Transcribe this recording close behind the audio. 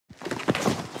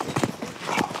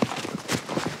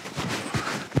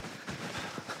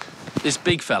This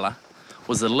big fella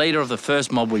was the leader of the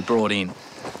first mob we brought in.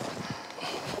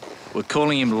 We're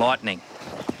calling him Lightning.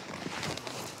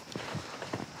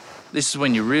 This is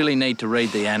when you really need to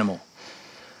read the animal.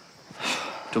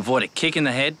 To avoid a kick in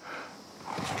the head,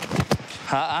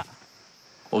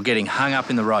 or getting hung up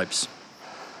in the ropes.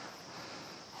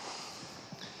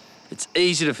 It's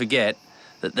easy to forget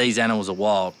that these animals are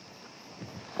wild.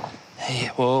 Hey,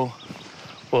 whoa,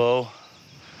 whoa,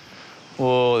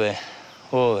 whoa there,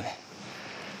 whoa there,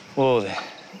 whoa there,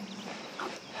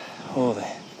 whoa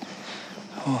there,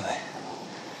 whoa there.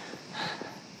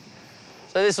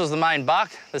 So this was the main buck,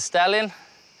 the stallion,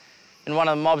 in one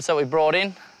of the mobs that we brought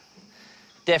in.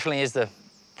 Definitely is the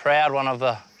proud one of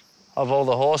all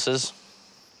the horses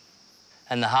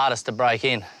and the hardest to break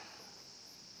in.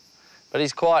 But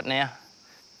he's quiet now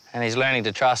and he's learning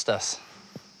to trust us.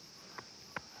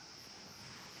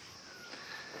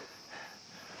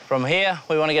 From here,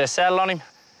 we want to get a saddle on him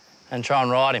and try and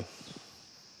ride him.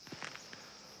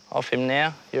 Off him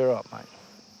now. You're right, mate.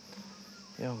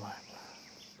 You're mate.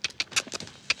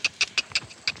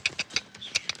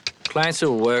 Clancy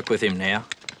will work with him now,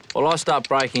 while I start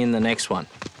breaking in the next one.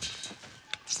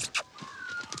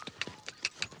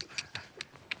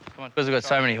 Come on, because we've got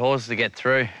so many horses to get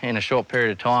through in a short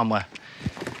period of time, we're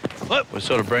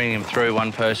sort of bringing them through.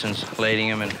 One person's leading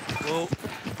them and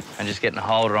just getting a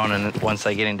holder on, and once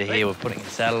they get into here, we're putting a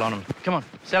saddle on them. Come on,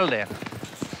 settle down.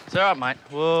 It's all right, mate.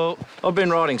 Whoa. I've been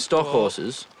riding stock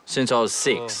horses since I was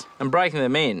 6 and breaking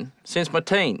them in since my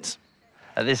teens.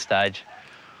 At this stage,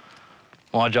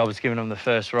 my job is giving them the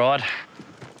first ride.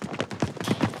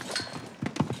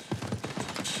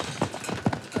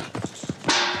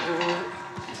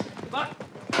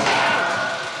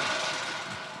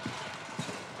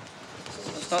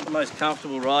 It's not the most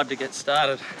comfortable ride to get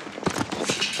started.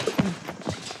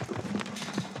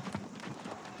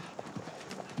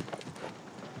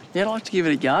 Yeah, I'd like to give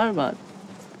it a go, but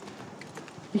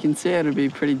you can see it'll be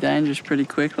pretty dangerous pretty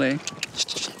quickly.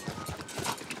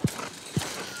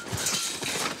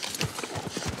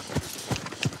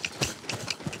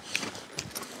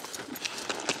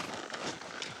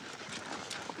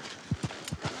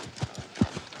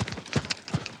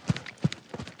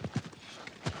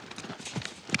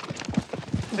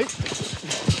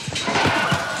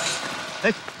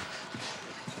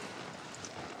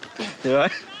 You all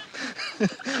right?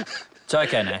 It's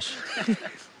okay, Nash. We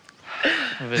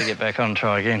better get back on and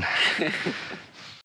try again.